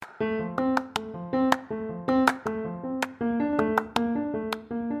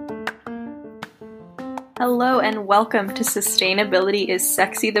Hello and welcome to Sustainability is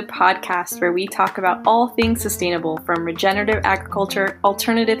Sexy, the podcast where we talk about all things sustainable, from regenerative agriculture,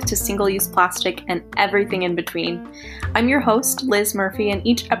 alternatives to single-use plastic, and everything in between. I'm your host, Liz Murphy, and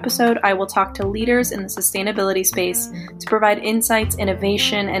each episode I will talk to leaders in the sustainability space to provide insights,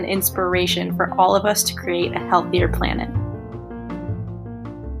 innovation, and inspiration for all of us to create a healthier planet.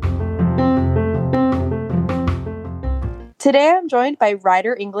 Today, I'm joined by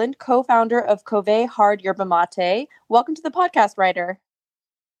Ryder England, co-founder of Kove Hard Yerba Mate. Welcome to the podcast, Ryder.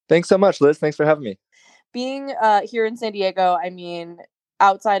 Thanks so much, Liz. Thanks for having me. Being here in San Diego,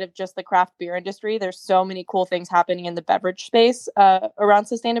 outside of just the craft beer industry, there's so many cool things happening in the beverage space around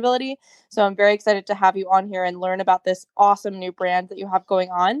sustainability. So I'm very excited to have you on here and learn about this awesome new brand that you have going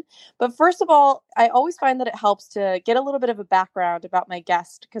on. But first of all, I always find that it helps to get a little bit of a background about my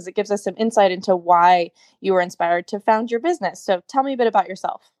guest because it gives us some insight into why you were inspired to found your business. So tell me a bit about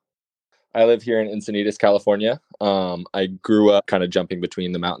yourself. I live here in Encinitas, California. I grew up kind of jumping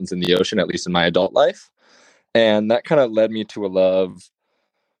between the mountains and the ocean, at least in my adult life. And that kind of led me to a love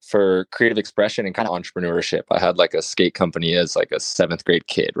for creative expression and kind of entrepreneurship. I had like a skate company as like a 7th grade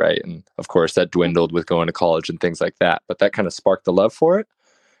kid, right? And of course that dwindled with going to college and things like that, but that kind of sparked the love for it.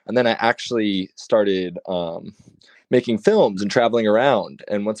 And then I actually started making films and traveling around.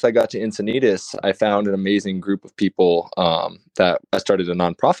 And once I got to Encinitas, I found an amazing group of people that I started a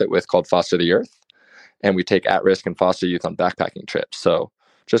nonprofit with called Foster the Earth. And we take at-risk and foster youth on backpacking trips. So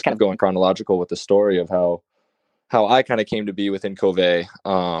just kind of going chronological with the story of how I kind of came to be within Kove.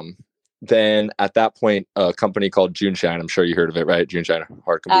 Then at that point, a company called Juneshine, I'm sure you heard of it, right? Juneshine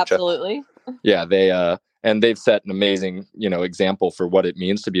Hard Kombucha. Absolutely. Yeah, they've set an amazing, example for what it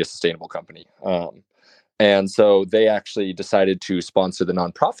means to be a sustainable company. And so they actually decided to sponsor the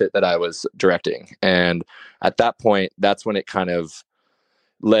nonprofit that I was directing. And at that point, that's when it kind of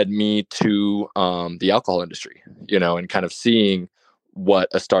led me to the alcohol industry, and kind of seeing what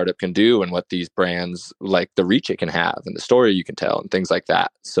a startup can do and what these brands, like the reach it can have and the story you can tell and things like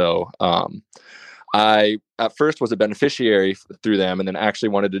that. So I at first was a beneficiary through them, and then actually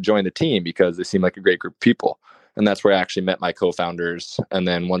wanted to join the team because they seemed like a great group of people. And that's where I actually met my co-founders. And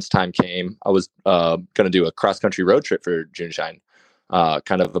then once time came, I was going to do a cross-country road trip for Juneshine,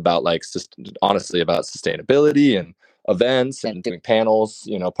 kind of about honestly about sustainability and events and doing panels,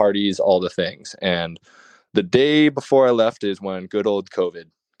 parties, all the things. And the day before I left is when good old COVID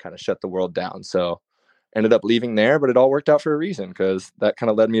kind of shut the world down. So ended up leaving there, but it all worked out for a reason because that kind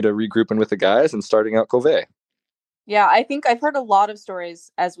of led me to regrouping with the guys and starting out Kove. Yeah, I think I've heard a lot of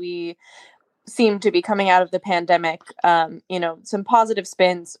stories as we seem to be coming out of the pandemic, some positive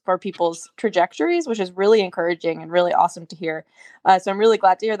spins for people's trajectories, which is really encouraging and really awesome to hear. So I'm really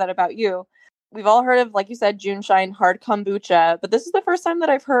glad to hear that about you. We've all heard of, like you said, Juneshine Hard Kombucha, but this is the first time that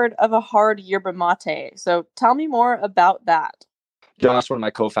I've heard of a hard yerba mate. So tell me more about that. Josh, one of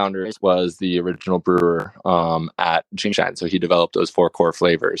my co-founders, was the original brewer at Juneshine. So he developed those 4 core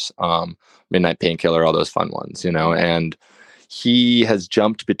flavors, Midnight Painkiller, all those fun ones, and he has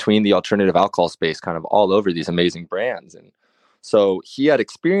jumped between the alternative alcohol space kind of all over these amazing brands. And so he had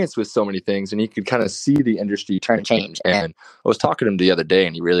experience with so many things, and he could kind of see the industry trying to change. And I was talking to him the other day,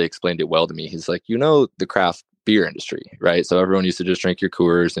 and he really explained it well to me. He's like, the craft beer industry, right? So everyone used to just drink your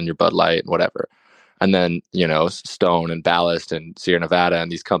Coors and your Bud Light and whatever. And then, Stone and Ballast and Sierra Nevada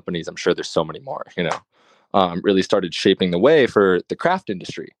and these companies, I'm sure there's so many more, really started shaping the way for the craft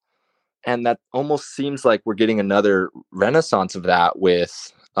industry. And that almost seems like we're getting another renaissance of that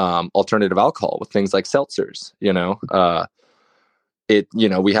with alternative alcohol, with things like seltzers, we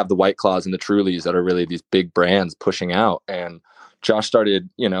have the White Claws and the Trulies that are really these big brands pushing out. And Josh started,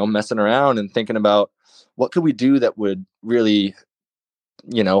 messing around and thinking about what could we do that would really,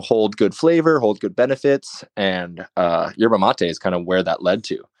 hold good flavor, hold good benefits. And yerba mate is kind of where that led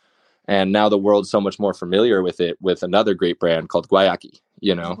to. And now the world's so much more familiar with it with another great brand called Guayaki,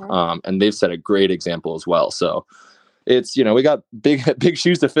 and they've set a great example as well. So it's, we got big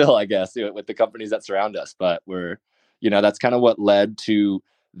shoes to fill, I guess, with the companies that surround us. But we're, that's kind of what led to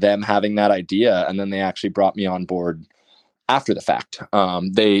them having that idea. And then they actually brought me on board after the fact.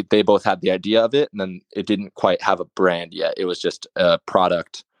 They both had the idea of it, and then it didn't quite have a brand yet. It was just a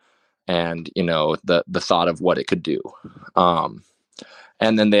product and, the thought of what it could do.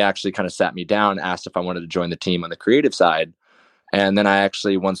 And then they actually kind of sat me down, asked if I wanted to join the team on the creative side. And then I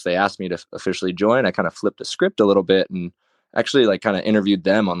actually, once they asked me to officially join, I kind of flipped a script a little bit and actually kind of interviewed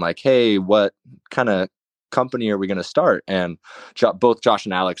them on hey, what kind of company are we going to start? And both Josh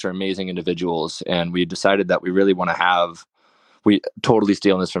and Alex are amazing individuals. And we decided that we really want to we totally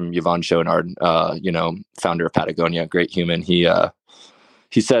stealing this from Yvonne Schoenard, founder of Patagonia, great human.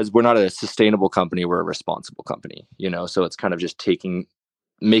 he says we're not a sustainable company, we're a responsible company, so it's kind of just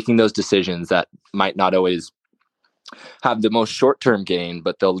making those decisions that might not always have the most short-term gain,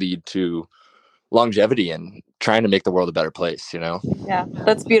 but they'll lead to longevity and trying to make the world a better place. Yeah,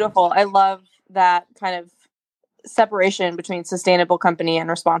 that's beautiful. I love that kind of separation between sustainable company and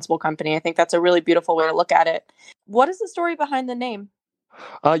responsible company. I think that's a really beautiful way to look at it. What is the story behind the name?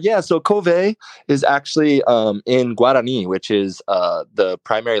 Yeah, so Kove is actually in Guarani, which is the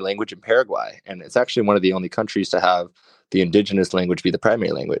primary language in Paraguay. And it's actually one of the only countries to have the indigenous language be the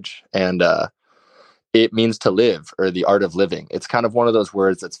primary language. And it means to live, or the art of living. It's kind of one of those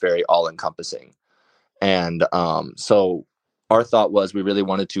words that's very all encompassing. And so our thought was we really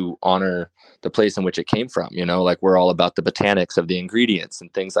wanted to honor the place in which it came from. Like we're all about the botanics of the ingredients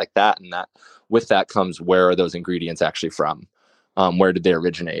and things like that. And that with that comes, where are those ingredients actually from? Where did they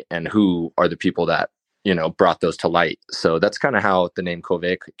originate? And who are the people that, brought those to light? So that's kind of how the name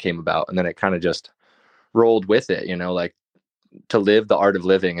Kove came about. And then it kind of just rolled with it, like to live the art of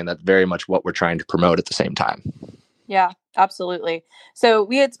living. And that's very much what we're trying to promote at the same time. Yeah, absolutely. So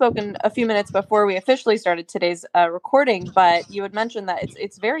we had spoken a few minutes before we officially started today's recording, but you had mentioned that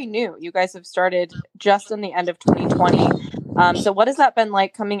it's very new. You guys have started just in the end of 2020. So what has that been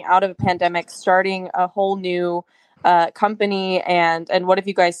like coming out of a pandemic, starting a whole new company, and what have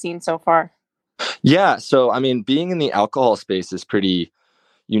you guys seen so far? Yeah. So, I mean, being in the alcohol space is pretty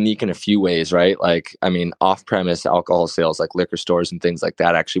unique in a few ways, right? Like, I mean, off-premise alcohol sales, like liquor stores and things like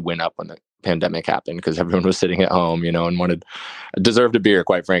that, actually went up when the pandemic happened because everyone was sitting at home, and deserved a beer,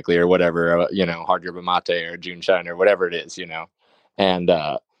 quite frankly, or whatever, hard yerba mate or June shine or whatever it is. And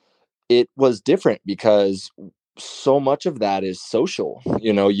it was different because so much of that is social,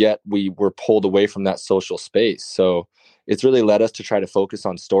 yet we were pulled away from that social space. So it's really led us to try to focus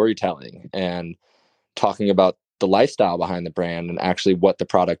on storytelling and talking about the lifestyle behind the brand and actually what the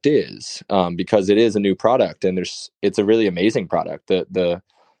product is, because it is a new product and it's a really amazing product. The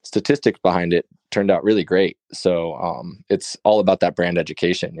statistics behind it turned out really great. So it's all about that brand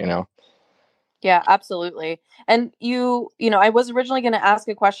education. Yeah, absolutely. And I was originally going to ask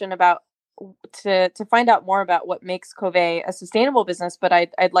a question about to find out more about what makes Kove a sustainable business, but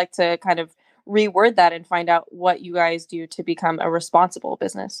I'd like to kind of reword that and find out what you guys do to become a responsible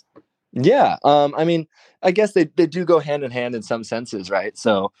business. Yeah. I mean, I guess they do go hand in hand in some senses, right?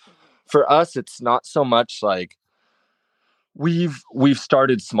 So for us, it's not so much like we've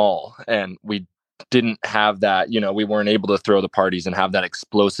started small and we didn't have that, we weren't able to throw the parties and have that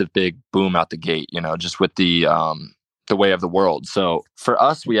explosive big boom out the gate, just with the way of the world. So for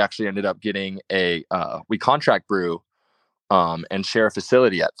us, we actually ended up getting we contract brew and share a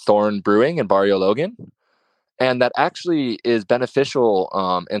facility at Thorn Brewing in Barrio Logan. And that actually is beneficial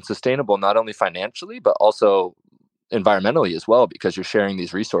and sustainable, not only financially, but also environmentally as well, because you're sharing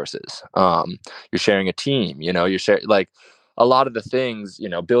these resources. You're sharing a team, you're sharing, like, a lot of the things,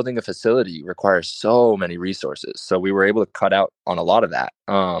 building a facility requires so many resources. So we were able to cut out on a lot of that.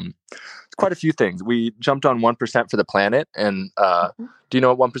 Quite a few things. We jumped on 1% for the planet. And Mhm. do you know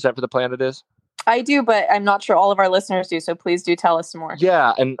what 1% for the planet is? I do, but I'm not sure all of our listeners do. So please do tell us some more.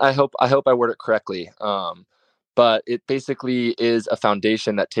 Yeah, and I hope I word it correctly. But it basically is a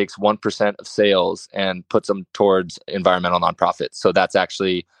foundation that takes 1% of sales and puts them towards environmental nonprofits. So that's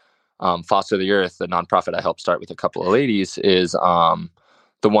actually Foster the Earth, the nonprofit I helped start with a couple of ladies, is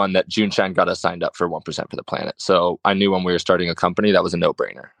the one that June Shan got us signed up for 1% for the planet. So I knew when we were starting a company that was a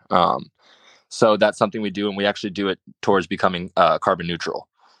no-brainer. So that's something we do, and we actually do it towards becoming carbon neutral.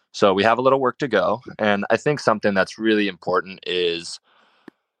 So we have a little work to go, and I think something that's really important is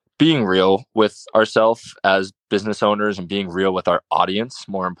being real with ourselves as business owners and being real with our audience,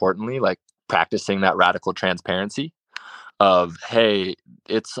 more importantly, like practicing that radical transparency of, hey,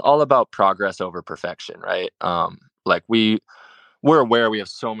 it's all about progress over perfection, right? Like we're aware we have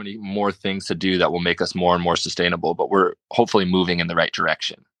so many more things to do that will make us more and more sustainable, but we're hopefully moving in the right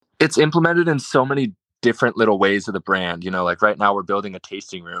direction. It's implemented in so many different little ways of the brand. Like right now we're building a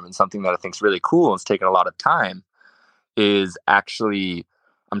tasting room, and something that I think is really cool and it's taken a lot of time is actually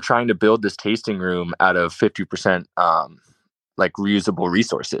I'm trying to build this tasting room out of 50% like reusable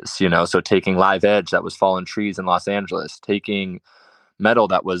resources. So taking live edge that was fallen trees in Los Angeles, taking metal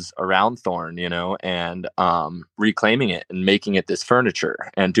that was around Thorn, and reclaiming it and making it this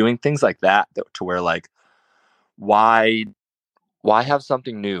furniture and doing things like that to where, like, why have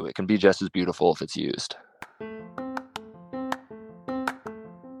something new? It can be just as beautiful if it's used.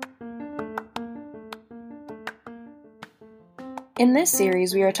 In this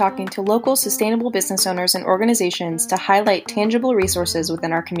series, we are talking to local sustainable business owners and organizations to highlight tangible resources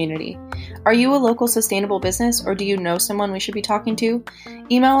within our community. Are you a local sustainable business, or do you know someone we should be talking to?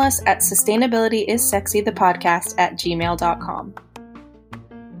 Email us at sustainabilityissexythepodcast@gmail.com.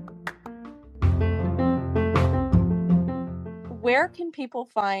 Where can people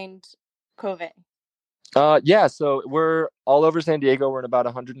find Kove? Yeah, so we're all over San Diego. We're in about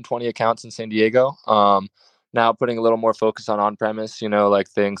 120 accounts in San Diego. Now putting a little more focus on premise, like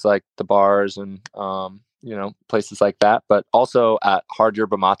things like the bars and, places like that, but also at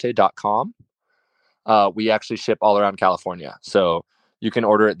hardyerba.com. We actually ship all around California. So you can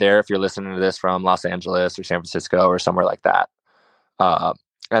order it there if you're listening to this from Los Angeles or San Francisco or somewhere like that.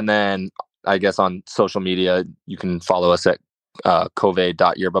 And then I guess on social media, you can follow us at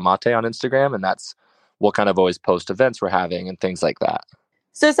kove.yerbamate on Instagram. And we'll kind of always post events we're having and things like that.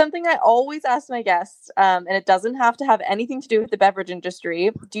 So something I always ask my guests, and it doesn't have to have anything to do with the beverage industry.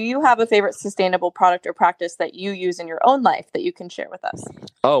 Do you have a favorite sustainable product or practice that you use in your own life that you can share with us?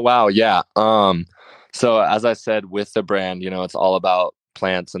 Oh, wow. Yeah. So as I said, with the brand, it's all about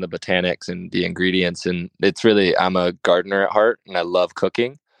plants and the botanics and the ingredients. And I'm a gardener at heart and I love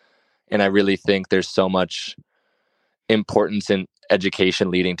cooking. And I really think there's so much importance in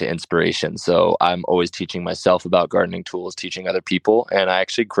education leading to inspiration. So I'm always teaching myself about gardening tools, teaching other people. And I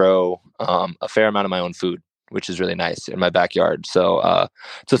actually grow a fair amount of my own food, which is really nice, in my backyard. So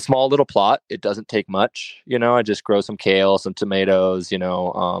it's a small little plot. It doesn't take much. I just grow some kale, some tomatoes,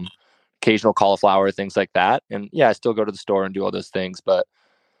 occasional cauliflower, things like that. And yeah, I still go to the store and do all those things, but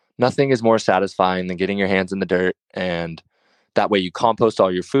nothing is more satisfying than getting your hands in the dirt, and that way you compost all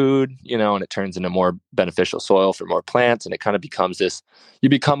your food, and it turns into more beneficial soil for more plants. And it kind of becomes you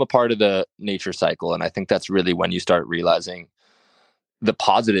become a part of the nature cycle. And I think that's really when you start realizing the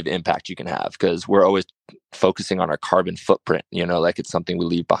positive impact you can have, because we're always focusing on our carbon footprint, like it's something we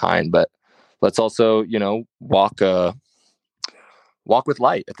leave behind, but let's also, walk with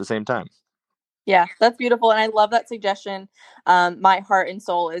light at the same time. Yeah, that's beautiful. And I love that suggestion. My heart and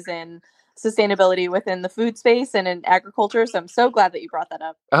soul is in sustainability within the food space and in agriculture. So I'm so glad that you brought that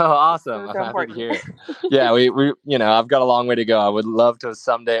up. Oh, awesome. So I'm happy to hear it. Yeah, we I've got a long way to go. I would love to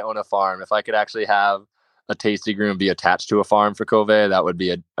someday own a farm. If I could actually have a tasting room be attached to a farm for Kove, that would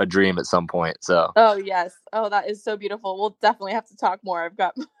be a dream at some point. So. Oh, yes. Oh, that is so beautiful. We'll definitely have to talk more. I've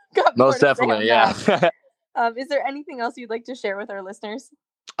got Most more to definitely, say on yeah. that. Is there anything else you'd like to share with our listeners?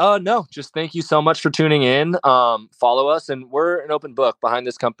 No, just thank you so much for tuning in. Follow us, and we're an open book. Behind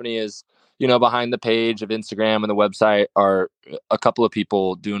this company is, behind the page of Instagram and the website are a couple of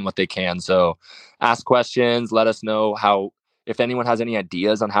people doing what they can. So ask questions, let us know if anyone has any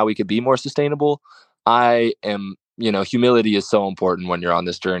ideas on how we could be more sustainable. Humility is so important when you're on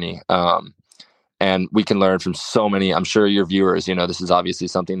this journey. And we can learn from so many. I'm sure your viewers, this is obviously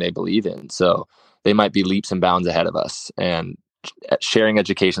something they believe in. So they might be leaps and bounds ahead of us, and sharing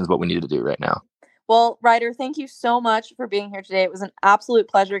education is what we need to do right now. Well, Ryder, thank you so much for being here today. It was an absolute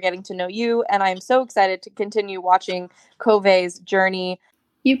pleasure getting to know you, and I'm so excited to continue watching Kove's journey.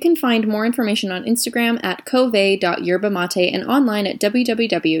 You can find more information on Instagram at kove.yerbamate and online at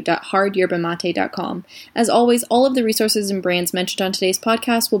www.hardyerba.com. As always, all of the resources and brands mentioned on today's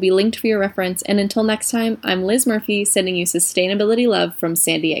podcast will be linked for your reference. And until next time, I'm Liz Murphy, sending you sustainability love from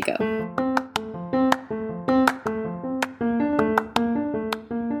San Diego.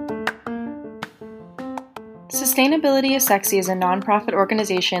 Sustainability is Sexy is a nonprofit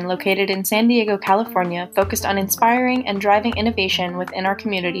organization located in San Diego, California, focused on inspiring and driving innovation within our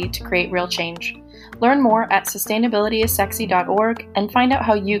community to create real change. Learn more at sustainabilityissexy.org and find out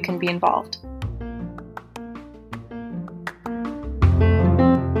how you can be involved.